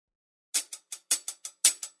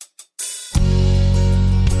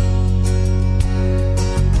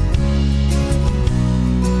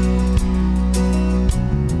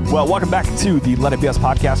Well, welcome back to the Let It Be Us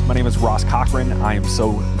podcast. My name is Ross Cochran. I am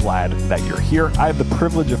so glad that you're here. I have the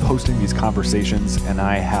privilege of hosting these conversations, and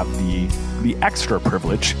I have the extra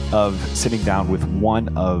privilege of sitting down with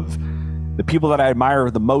one of the people that I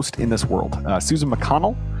admire the most in this world. Susan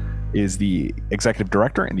McConnell is the executive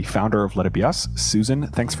director and the founder of Let It Be Us. Susan,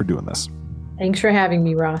 thanks for doing this. Thanks for having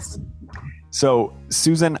me, Ross. So,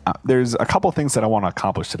 Susan, there's a couple of things that I want to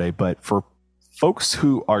accomplish today, but for folks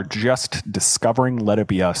who are just discovering Let It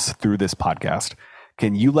Be Us through this podcast,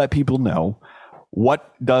 can you let people know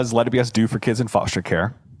what does Let It Be Us do for kids in foster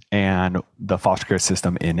care and the foster care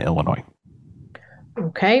system in Illinois?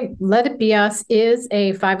 Okay. Let It Be Us is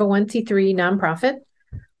a 501c3 nonprofit.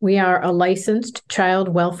 We are a licensed child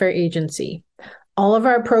welfare agency. All of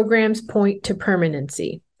our programs point to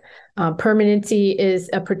permanency. Permanency is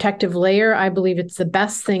a protective layer. I believe it's the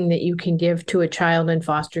best thing that you can give to a child in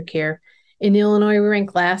foster care. In Illinois, we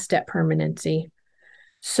rank last at permanency.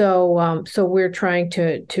 So we're trying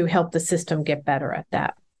to help the system get better at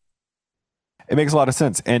that. It makes a lot of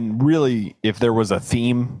sense. And really, if there was a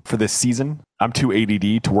theme for this season, I'm too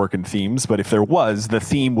ADD to work in themes, but if there was, the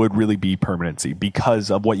theme would really be permanency because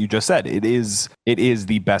of what you just said. It is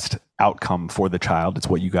the best outcome for the child. It's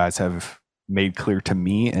what you guys have made clear to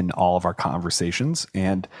me in all of our conversations.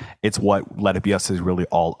 And it's what Let It Be Us is really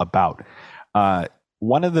all about.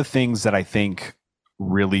 One of the things that I think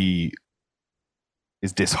really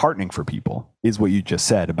is disheartening for people is what you just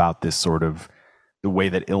said about this sort of the way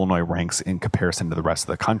that Illinois ranks in comparison to the rest of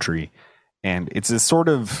the country. And it's this sort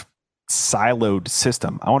of siloed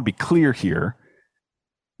system. I want to be clear here.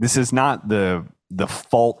 This is not the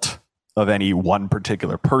fault of any one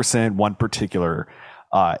particular person, one particular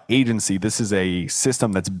agency. This is a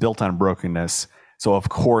system that's built on brokenness. So of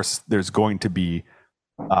course there's going to be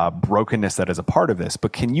brokenness that is a part of this,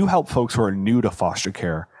 but can you help folks who are new to foster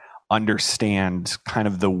care understand kind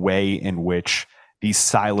of the way in which these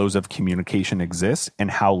silos of communication exist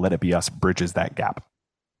and how Let It Be Us bridges that gap?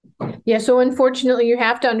 Yeah, so unfortunately, you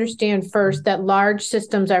have to understand first that large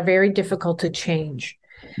systems are very difficult to change.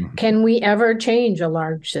 Mm-hmm. Can we ever change a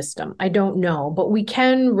large system? I don't know, but we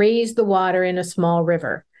can raise the water in a small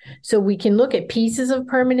river. So we can look at pieces of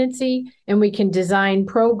permanency and we can design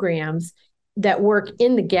programs that work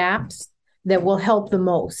in the gaps that will help the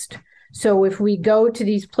most. So if we go to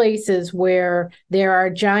these places where there are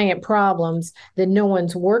giant problems that no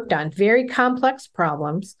one's worked on, very complex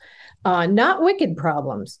problems, not wicked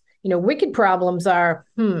problems. Wicked problems are,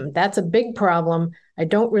 that's a big problem. I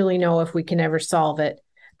don't really know if we can ever solve it.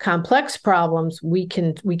 Complex problems we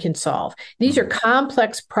can solve. These are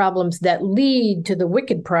complex problems that lead to the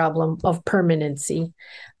wicked problem of permanency.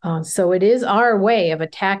 So it is our way of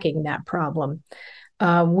attacking that problem.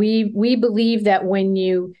 We believe that when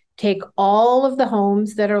you take all of the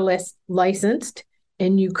homes that are licensed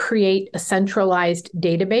and you create a centralized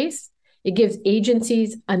database, it gives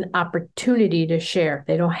agencies an opportunity to share.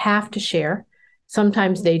 They don't have to share.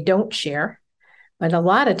 Sometimes they don't share, but a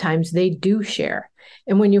lot of times they do share.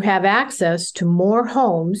 And when you have access to more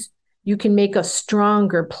homes, you can make a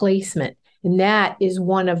stronger placement. And that is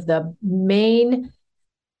one of the main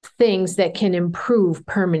things that can improve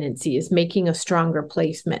permanency, is making a stronger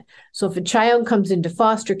placement. So if a child comes into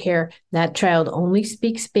foster care, that child only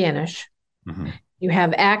speaks Spanish. Mm-hmm. You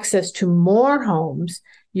have access to more homes.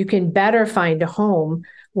 You can better find a home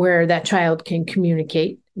where that child can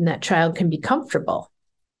communicate and that child can be comfortable.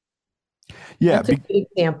 Yeah, that's a good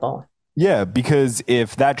example. Yeah, because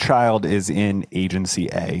if that child is in Agency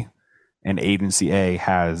A and Agency A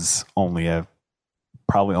has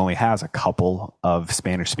probably only has a couple of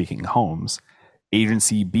Spanish-speaking homes,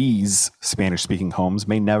 Agency B's Spanish-speaking homes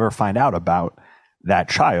may never find out about that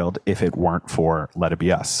child if it weren't for Let It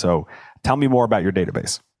Be Us. So tell me more about your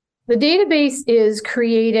database. The database is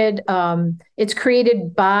created, it's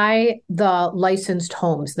created by the licensed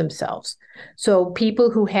homes themselves. So people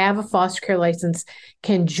who have a foster care license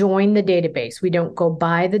can join the database. We don't go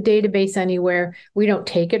buy the database anywhere. We don't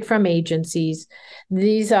take it from agencies.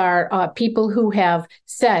 These are people who have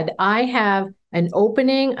said, I have an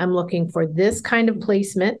opening. I'm looking for this kind of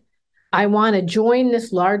placement. I want to join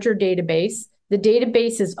this larger database. The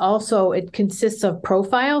database is also, it consists of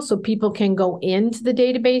profiles, so people can go into the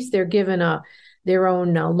database. They're given their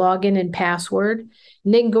own login and password,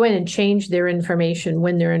 and they can go in and change their information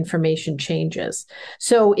when their information changes.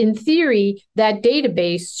 So in theory, that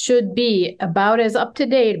database should be about as up to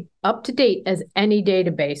date as any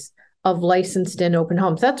database of licensed and open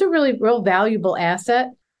homes. That's a real valuable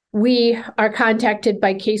asset. We are contacted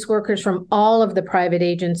by caseworkers from all of the private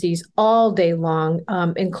agencies all day long,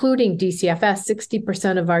 including DCFS.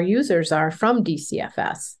 60% of our users are from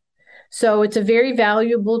DCFS. So it's a very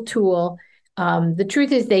valuable tool. The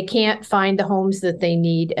truth is they can't find the homes that they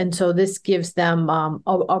need. And so this gives them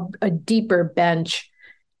a deeper bench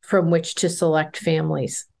from which to select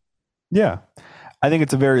families. Yeah. I think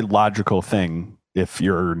it's a very logical thing. If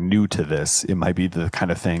you're new to this, it might be the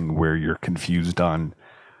kind of thing where you're confused on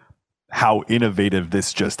how innovative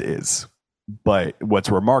this just is. But what's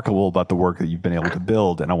remarkable about the work that you've been able to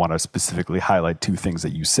build, and I want to specifically highlight two things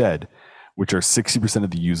that you said, which are 60%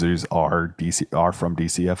 of the users are from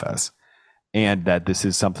DCFS, and that this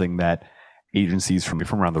is something that agencies from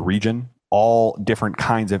around the region, all different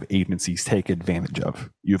kinds of agencies, take advantage of.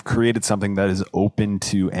 You've created something that is open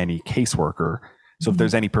to any caseworker. So if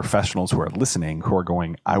there's any professionals who are listening who are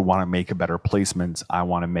going, I want to make a better placements, I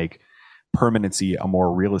want to make permanency a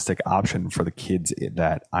more realistic option for the kids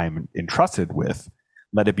that I'm entrusted with,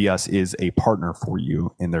 Let It Be Us is a partner for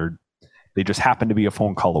you, and they just happen to be a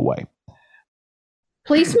phone call away.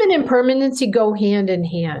 Placement and permanency go hand in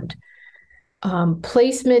hand.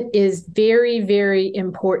 Placement is very, very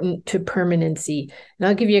important to permanency. And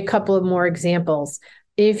I'll give you a couple of more examples.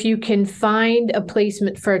 If you can find a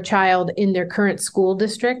placement for a child in their current school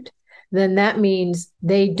district, then that means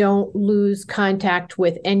they don't lose contact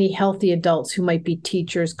with any healthy adults who might be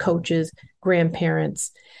teachers, coaches,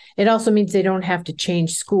 grandparents. It also means they don't have to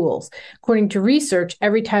change schools. According to research,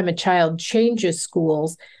 every time a child changes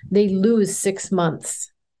schools, they lose 6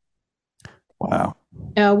 months. Wow.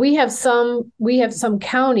 We have some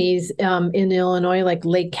counties in Illinois, like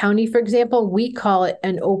Lake County, for example. We call it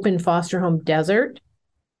an open foster home desert.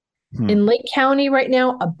 In Lake County right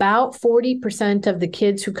now, about 40% of the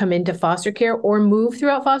kids who come into foster care or move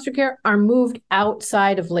throughout foster care are moved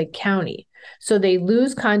outside of Lake County. So they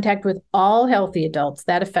lose contact with all healthy adults.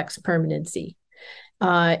 That affects permanency.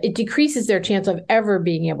 It decreases their chance of ever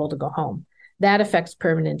being able to go home. That affects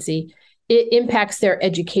permanency. It impacts their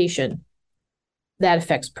education. That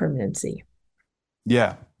affects permanency.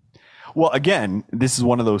 Yeah. Well, again, this is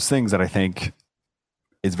one of those things that I think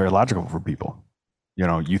is very logical for people. You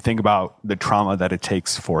know, you think about the trauma that it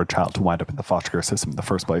takes for a child to wind up in the foster care system in the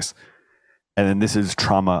first place. And then this is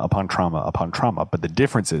trauma upon trauma upon trauma. But the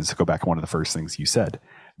difference is, go back to one of the first things you said,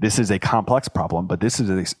 this is a complex problem, but this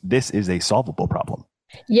is a solvable problem.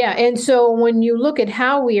 Yeah. And so when you look at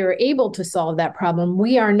how we are able to solve that problem,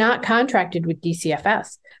 we are not contracted with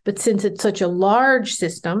DCFS. But since it's such a large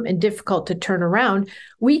system and difficult to turn around,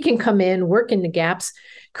 we can come in, work in the gaps,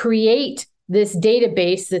 create this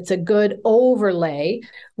database that's a good overlay.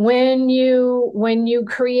 When you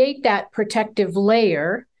create that protective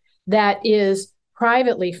layer that is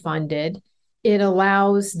privately funded, it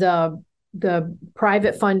allows the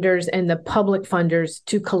private funders and the public funders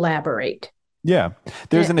to collaborate. Yeah.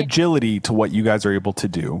 There's an agility to what you guys are able to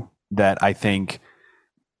do that I think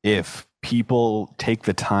if people take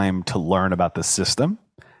the time to learn about the system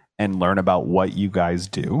and learn about what you guys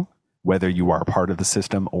do, whether you are a part of the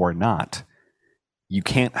system or not, you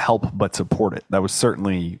can't help but support it. That was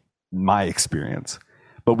certainly my experience.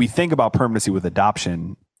 But we think about permanency with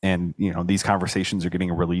adoption, and these conversations are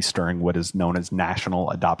getting released during what is known as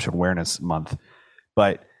National Adoption Awareness Month.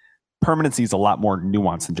 But permanency is a lot more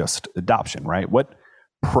nuanced than just adoption, right? What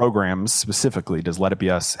programs specifically does Let It Be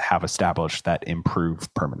Us have established that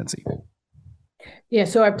improve permanency? Yeah,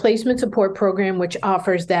 so our placement support program, which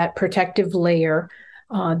offers that protective layer,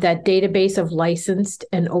 that database of licensed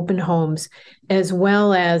and open homes, as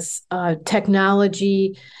well as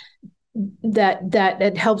technology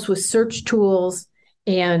that helps with search tools,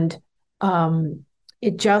 and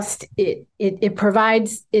it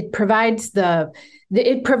provides the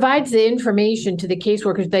information to the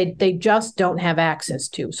caseworkers they just don't have access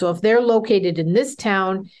to. So if they're located in this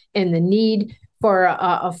town and the need for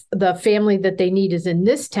the family that they need is in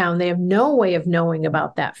this town, they have no way of knowing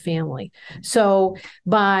about that family. So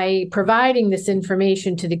by providing this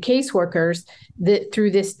information to the caseworkers through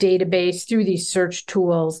this database, through these search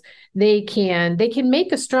tools, they can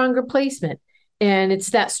make a stronger placement. And it's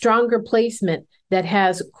that stronger placement that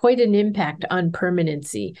has quite an impact on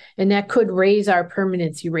permanency. And that could raise our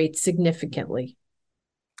permanency rate significantly.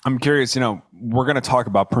 I'm curious, we're going to talk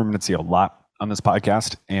about permanency a lot on this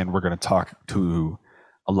podcast, and we're going to talk to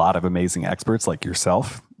a lot of amazing experts like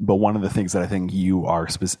yourself. But one of the things that I think you are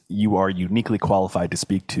uniquely qualified to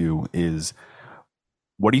speak to is,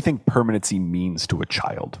 what do you think permanency means to a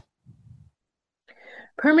child?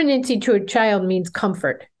 Permanency to a child means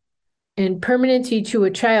comfort. And permanency to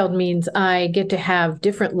a child means I get to have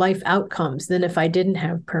different life outcomes than if I didn't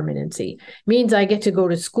have permanency. Means I get to go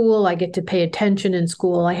to school, I get to pay attention in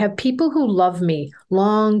school. I have people who love me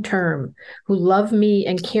long term, who love me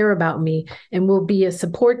and care about me and will be a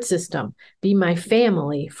support system, be my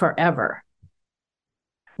family forever.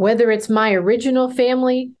 Whether it's my original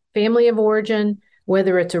family, family of origin,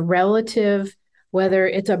 whether it's a relative, whether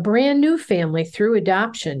it's a brand new family through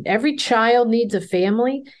adoption. Every child needs a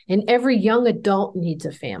family and every young adult needs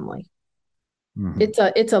a family. Mm-hmm.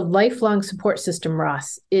 It's a lifelong support system,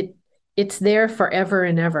 Ross. It's there forever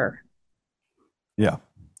and ever. Yeah.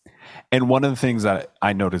 And one of the things that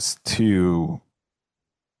I noticed too,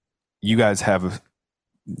 you guys have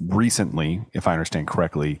recently, if I understand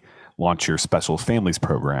correctly, launched your Special Families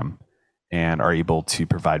program and are able to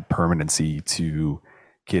provide permanency to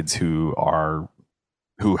kids who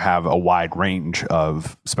have a wide range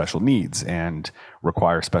of special needs and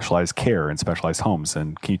require specialized care and specialized homes.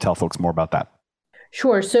 And can you tell folks more about that?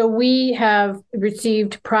 Sure. So we have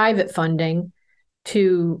received private funding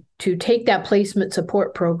to take that placement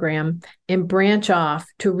support program and branch off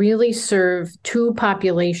to really serve two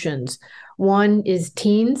populations. One is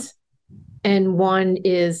teens and one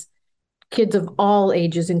is kids of all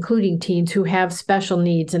ages, including teens who have special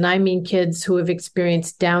needs. And I mean kids who have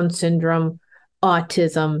experienced Down syndrome,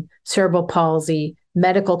 autism, cerebral palsy,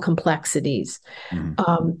 medical complexities. And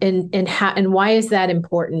why is that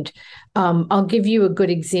important? I'll give you a good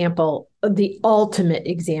example, the ultimate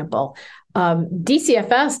example.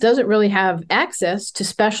 DCFS doesn't really have access to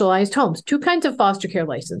specialized homes. Two kinds of foster care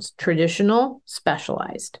license, traditional,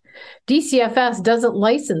 specialized. DCFS doesn't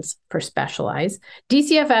license for specialized.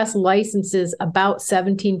 DCFS licenses about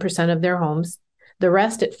 17% of their homes. The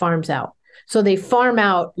rest it farms out. So they farm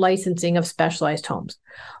out licensing of specialized homes.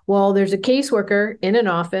 Well, there's a caseworker in an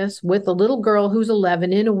office with a little girl who's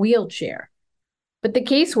 11 in a wheelchair. But the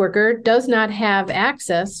caseworker does not have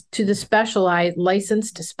access to the specialized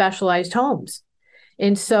license to specialized homes.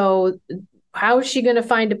 And so how is she going to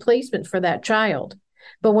find a placement for that child?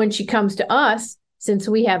 But when she comes to us, since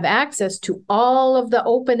we have access to all of the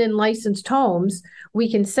open and licensed homes,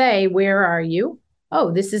 we can say, where are you?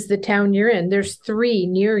 Oh, this is the town you're in. There's 3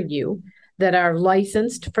 near you that are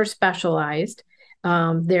licensed for specialized.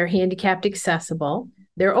 They're handicapped accessible.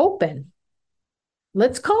 They're open.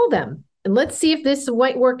 Let's call them and let's see if this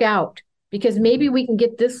might work out, because maybe we can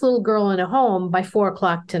get this little girl in a home by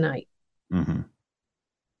 4:00 tonight. Mm-hmm.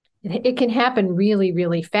 It can happen really,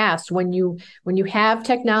 really fast when you have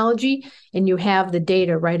technology and you have the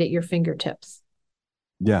data right at your fingertips.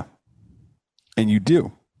 Yeah. And you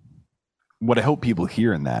do. What I hope people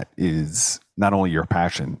hear in that is not only your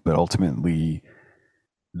passion, but ultimately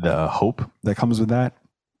the hope that comes with that.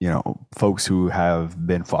 You know, folks who have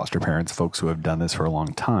been foster parents, folks who have done this for a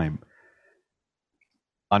long time,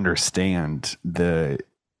 understand the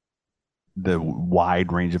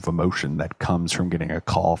wide range of emotion that comes from getting a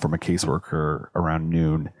call from a caseworker around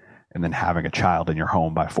noon and then having a child in your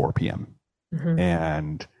home by 4 p.m. Mm-hmm.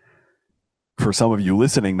 And for some of you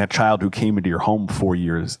listening, that child who came into your home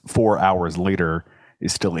 4 hours later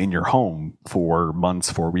is still in your home for months,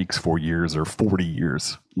 4 weeks, 4 years, or 40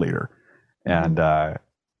 years later. And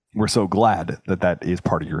we're so glad that is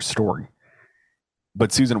part of your story.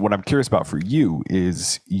 But Susan, what I'm curious about for you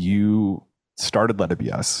is you started Let It Be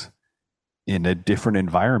Us in a different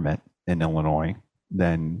environment in Illinois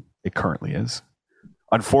than it currently is.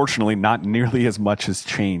 Unfortunately, not nearly as much has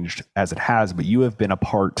changed as it has, but you have been a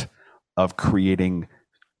part of creating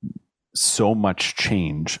so much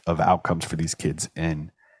change of outcomes for these kids in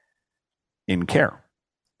care.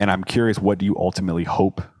 And I'm curious, what do you ultimately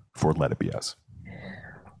hope for Let It Be Us?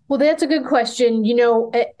 Well, that's a good question. You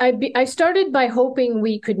know, I started by hoping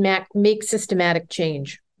we could make systematic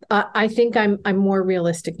change. I think I'm more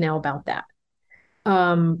realistic now about that.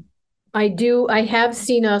 I have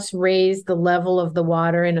seen us raise the level of the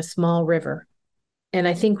water in a small river. And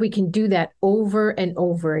I think we can do that over and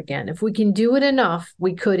over again. If we can do it enough,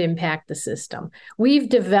 we could impact the system. We've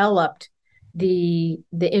developed the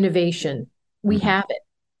innovation. We have it.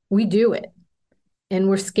 We do it. And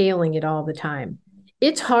we're scaling it all the time.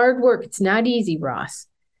 It's hard work. It's not easy, Ross.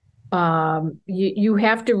 You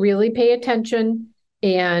have to really pay attention.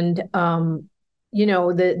 And, the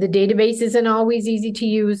database isn't always easy to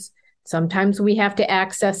use. Sometimes we have to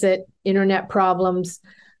access it, internet problems.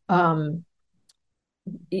 3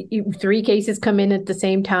 cases come in at the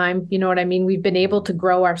same time. You know what I mean? We've been able to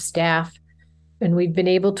grow our staff and we've been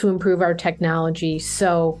able to improve our technology.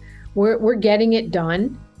 So we're getting it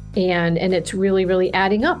done and it's really, really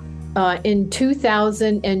adding up. In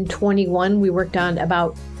 2021, we worked on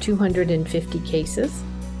about 250 cases.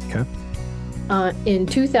 Okay. in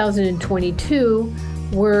 2022,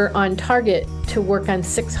 we're on target to work on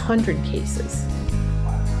 600 cases.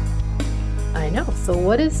 I know. So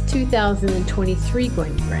what is 2023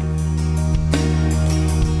 going to bring?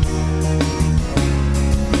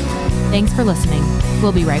 Thanks for listening.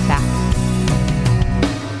 We'll be right back.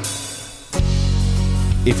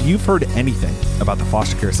 If you've heard anything about the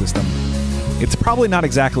foster care system, it's probably not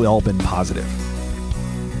exactly all been positive.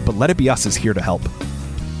 But Let It Be Us is here to help.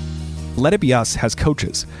 Let It Be Us has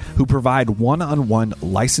coaches who provide one-on-one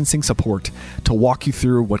licensing support to walk you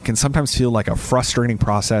through what can sometimes feel like a frustrating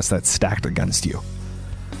process that's stacked against you.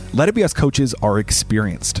 Let It Be Us coaches are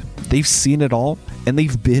experienced. They've seen it all, and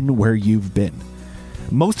they've been where you've been.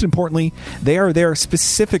 Most importantly, they are there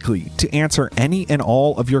specifically to answer any and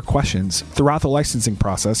all of your questions throughout the licensing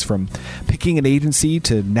process, from picking an agency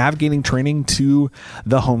to navigating training to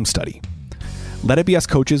the home study. Let It Be Us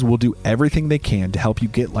coaches will do everything they can to help you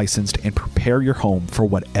get licensed and prepare your home for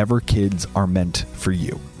whatever kids are meant for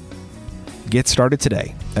you. Get started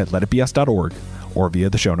today at letitbeus.org or via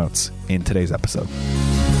the show notes in today's episode.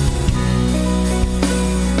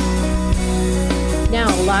 Now,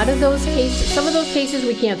 a lot of those cases, some of those cases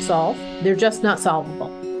we can't solve. They're just not solvable.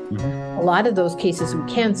 Mm-hmm. A lot of those cases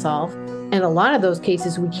we can solve, and a lot of those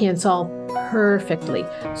cases we can solve perfectly.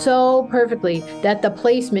 So perfectly that the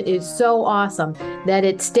placement is so awesome that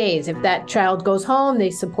it stays. If that child goes home, they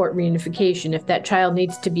support reunification. If that child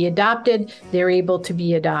needs to be adopted, they're able to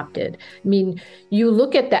be adopted. I mean, you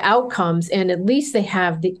look at the outcomes, and at least they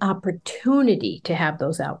have the opportunity to have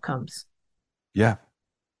those outcomes. Yeah.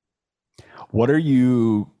 What are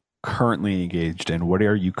you currently engaged in? What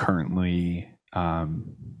are you currently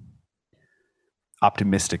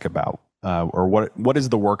optimistic about? Or what is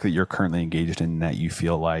the work that you're currently engaged in that you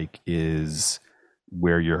feel like is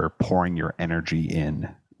where you're pouring your energy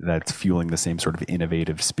in, that's fueling the same sort of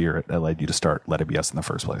innovative spirit that led you to start Let It Be Us in the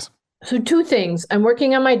first place? So two things. I'm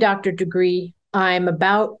working on my doctorate degree. I'm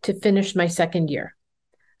about to finish my second year.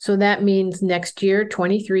 So that means next year,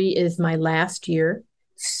 23, is my last year.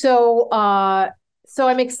 So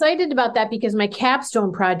I'm excited about that because my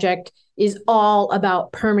capstone project is all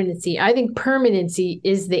about permanency. I think permanency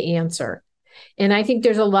is the answer. And I think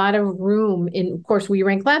there's a lot of room of course, we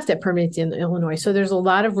rank last at permanency in Illinois. So there's a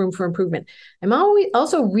lot of room for improvement. I'm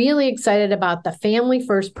also really excited about the Family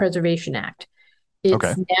First Preservation Act.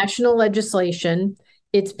 It's national legislation.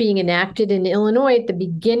 It's being enacted in Illinois at the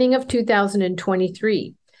beginning of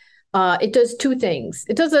 2023. It does two things.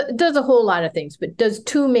 It does a whole lot of things, but it does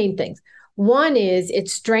two main things. One is it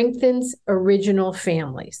strengthens original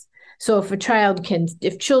families. So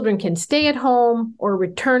if children can stay at home or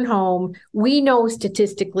return home, we know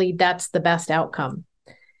statistically that's the best outcome.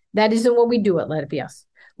 That isn't what we do at Let It Be Us.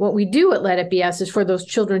 What we do at Let It Be Us is for those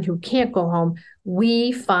children who can't go home,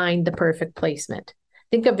 we find the perfect placement.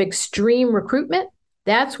 Think of extreme recruitment.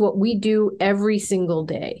 That's what we do every single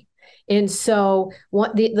day. And so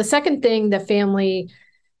the second thing the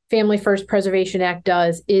Family First Preservation Act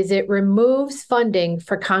does is it removes funding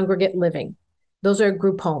for congregate living. Those are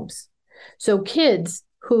group homes. So kids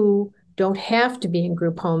who don't have to be in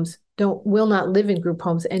group homes will not live in group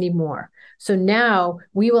homes anymore. So now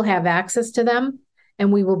we will have access to them,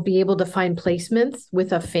 and we will be able to find placements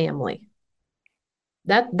with a family.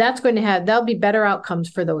 That'll be better outcomes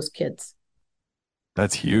for those kids.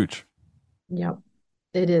 That's huge. Yep.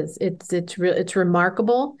 It is. It's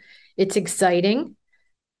remarkable. It's exciting.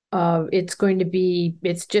 It's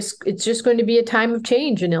just going to be a time of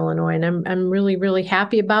change in Illinois, and I'm really, really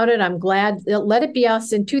happy about it. I'm glad. Let It Be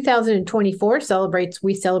Us in 2024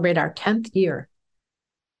 we celebrate our 10th year.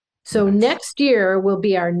 So Next year will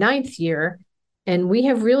be our 9th year, and we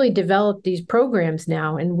have really developed these programs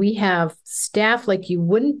now, and we have staff like you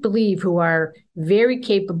wouldn't believe who are very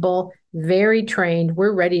capable, very trained.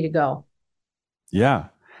 We're ready to go. Yeah.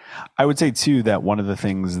 I would say too that one of the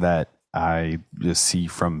things that I just see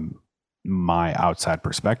from my outside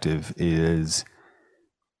perspective is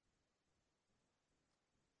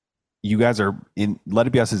you guys are Let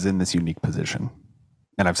It Be Us is in this unique position.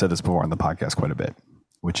 And I've said this before on the podcast quite a bit,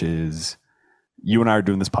 which is you and I are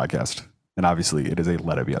doing this podcast, and obviously it is a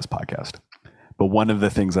Let It Be Us podcast. But one of the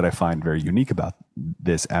things that I find very unique about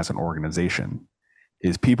this as an organization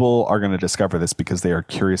is people are going to discover this because they are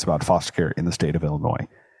curious about foster care in the state of Illinois.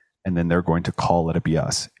 And then they're going to call Let It Be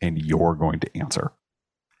Us, and you're going to answer.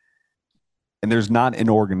 And there's not an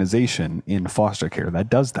organization in foster care that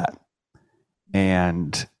does that.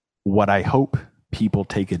 And what I hope people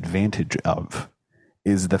take advantage of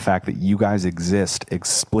is the fact that you guys exist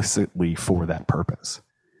explicitly for that purpose.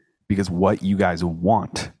 Because what you guys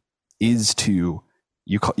want is you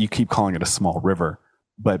keep calling it a small river,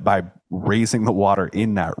 But by raising the water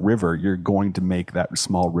in that river, you're going to make that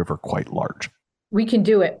small river quite large. We can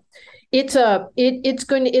do it. It's a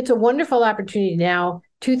wonderful opportunity now.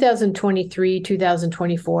 2023,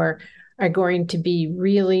 2024 are going to be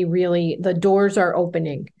really, really, the doors are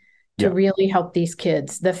opening to really help these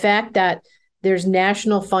kids. The fact that there's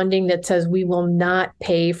national funding that says we will not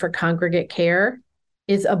pay for congregate care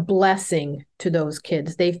is a blessing to those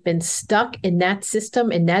kids. They've been stuck in that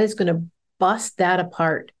system, and that is going to bust that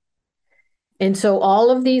apart. And so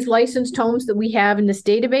all of these licensed homes that we have in this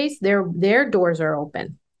database, their doors are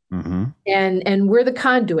open. Mm-hmm. And we're the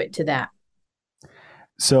conduit to that.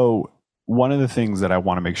 So one of the things that I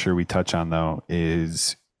want to make sure we touch on, though,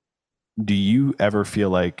 is do you ever feel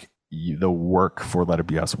like the work for Let It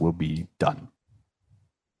Be Us will be done?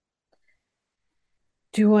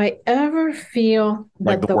 Do I ever feel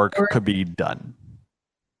like the work could be done?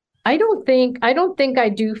 I don't think I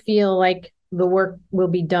do feel like the work will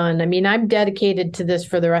be done. I mean, I'm dedicated to this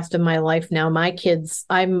for the rest of my life now. My kids,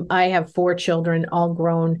 I have 4 children, all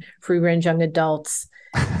grown, free range young adults.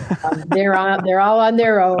 They're all on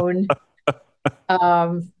their own.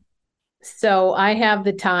 So I have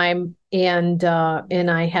the time and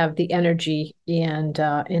I have the energy and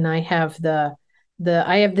I have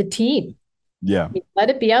the team. Yeah.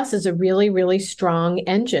 Let It Be Us is a really, really strong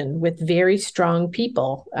engine with very strong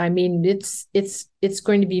people. I mean, it's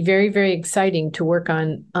going to be very, very exciting to work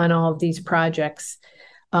on all of these projects.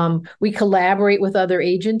 We collaborate with other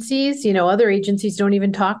agencies. Other agencies don't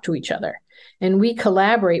even talk to each other. And we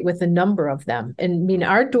collaborate with a number of them. And I mean,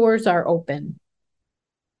 our doors are open.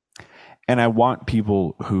 And I want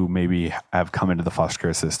people who maybe have come into the foster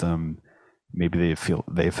care system, maybe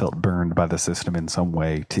they felt burned by the system in some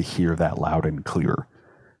way, to hear that loud and clear.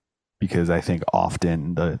 Because I think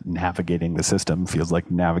often navigating the system feels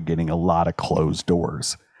like navigating a lot of closed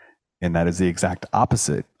doors. And that is the exact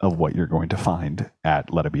opposite of what you're going to find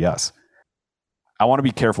at Let It Be Us. I want to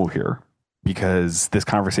be careful here because this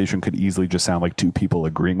conversation could easily just sound like 2 people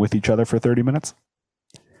agreeing with each other for 30 minutes.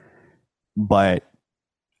 But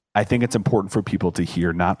I think it's important for people to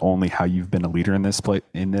hear not only how you've been a leader in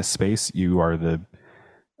this space. You are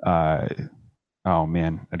oh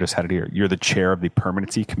man, I just had it here. You're the chair of the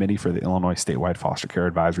permanency committee for the Illinois Statewide Foster Care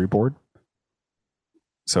Advisory Board.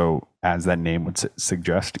 So as that name would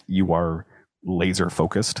suggest, you are laser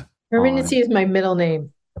focused. Permanency is my middle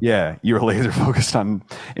name. Yeah, you're laser focused on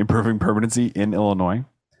improving permanency in Illinois.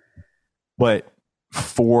 But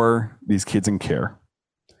for these kids in care,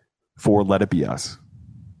 for Let It Be Us,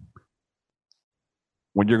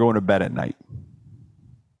 when you're going to bed at night,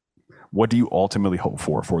 what do you ultimately hope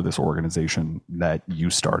for this organization that you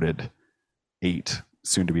started 8,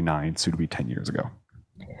 soon to be 9, soon to be 10 years ago?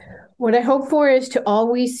 What I hope for is to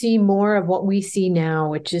always see more of what we see now,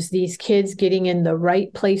 which is these kids getting in the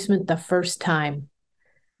right placement the first time,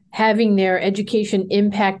 having their education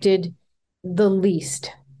impacted the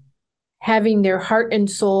least, having their heart and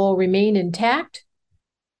soul remain intact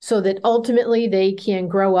so that ultimately they can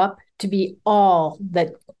grow up to be all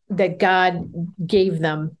that God gave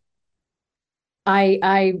them.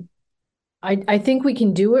 I think we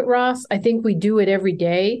can do it, Ross. I think we do it every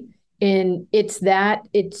day. And it's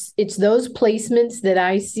those placements that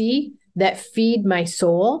I see that feed my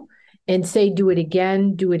soul and say, do it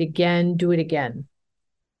again, do it again, do it again.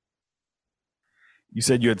 You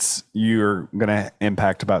said you're going to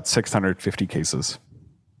impact about 650 cases.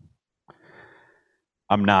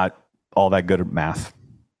 I'm not all that good at math,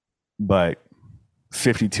 but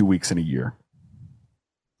 52 weeks in a year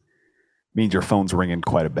means your phone's ringing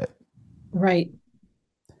quite a bit. Right.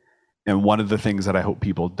 And one of the things that I hope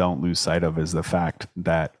people don't lose sight of is the fact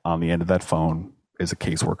that on the end of that phone is a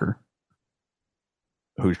caseworker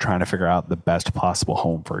who's trying to figure out the best possible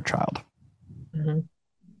home for a child. Mm-hmm.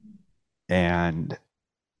 And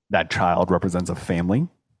that child represents a family.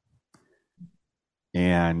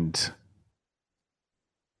 And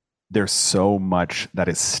there's so much that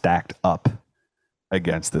is stacked up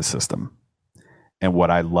against this system. And what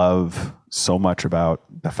I love so much about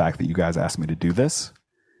the fact that you guys asked me to do this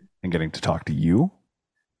and getting to talk to you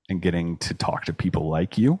and getting to talk to people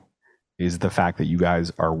like you is the fact that you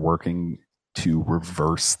guys are working to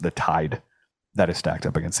reverse the tide that is stacked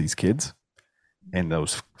up against these kids and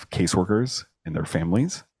those caseworkers and their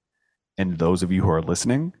families. And those of you who are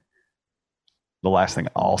listening, the last thing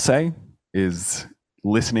I'll say is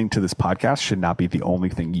listening to this podcast should not be the only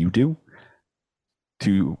thing you do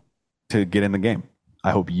to get in the game. I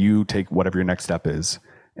hope you take whatever your next step is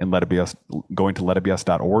and Let It Be Us, going to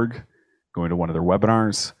letitbeus.org, going to one of their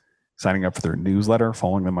webinars, signing up for their newsletter,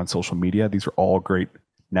 following them on social media. These are all great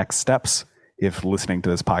next steps. If listening to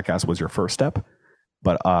this podcast was your first step,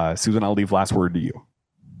 But Susan, I'll leave last word to you.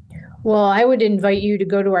 Well, I would invite you to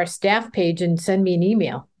go to our staff page and send me an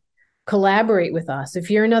email. Collaborate with us. If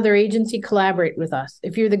you're another agency, collaborate with us.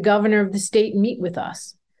 If you're the governor of the state, meet with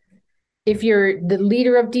us. If you're the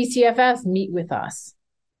leader of DCFS, meet with us.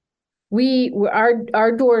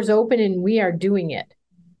 Our doors open and we are doing it.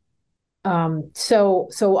 So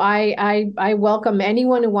I welcome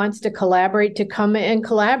anyone who wants to collaborate to come and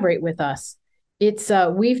collaborate with us.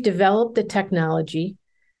 We've developed the technology.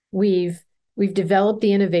 We've developed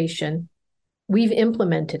the innovation. We've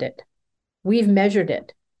implemented it. We've measured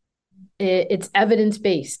it. It's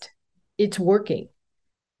evidence-based. It's working.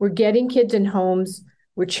 We're getting kids in homes.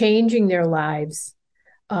 We're changing their lives.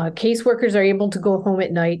 Caseworkers are able to go home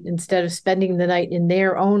at night instead of spending the night in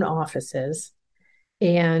their own offices.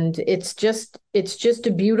 And it's just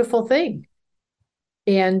a beautiful thing.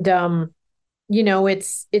 And,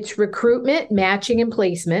 it's recruitment, matching, and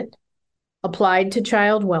placement applied to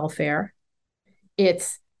child welfare.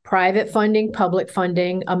 It's private funding, public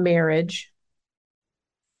funding, a marriage.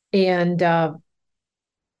 And,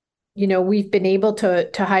 we've been able to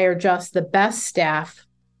hire just the best staff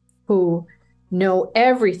who know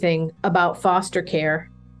everything about foster care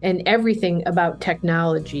and everything about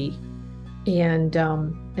technology. And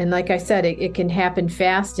like I said, it can happen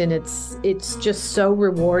fast, and it's just so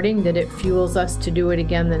rewarding that it fuels us to do it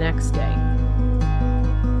again the next day.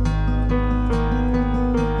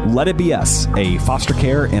 Let It Be Us, a foster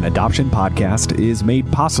care and adoption podcast, is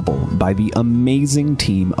made possible by the amazing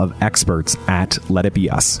team of experts at Let It Be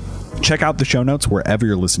Us. Check out the show notes wherever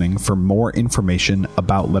you're listening for more information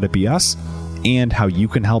about Let It Be Us and how you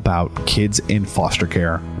can help out kids in foster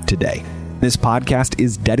care today. This podcast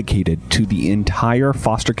is dedicated to the entire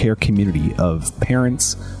foster care community of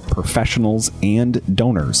parents, professionals, and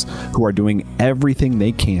donors who are doing everything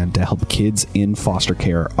they can to help kids in foster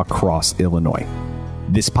care across Illinois.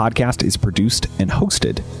 This podcast is produced and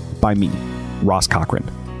hosted by me, Ross Cochran.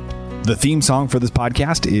 The theme song for this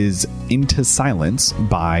podcast is Into Silence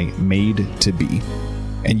by Made to Be.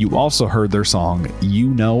 And you also heard their song, You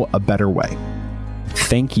Know a Better Way.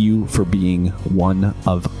 Thank you for being one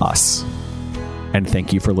of us. And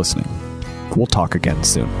thank you for listening. We'll talk again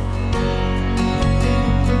soon.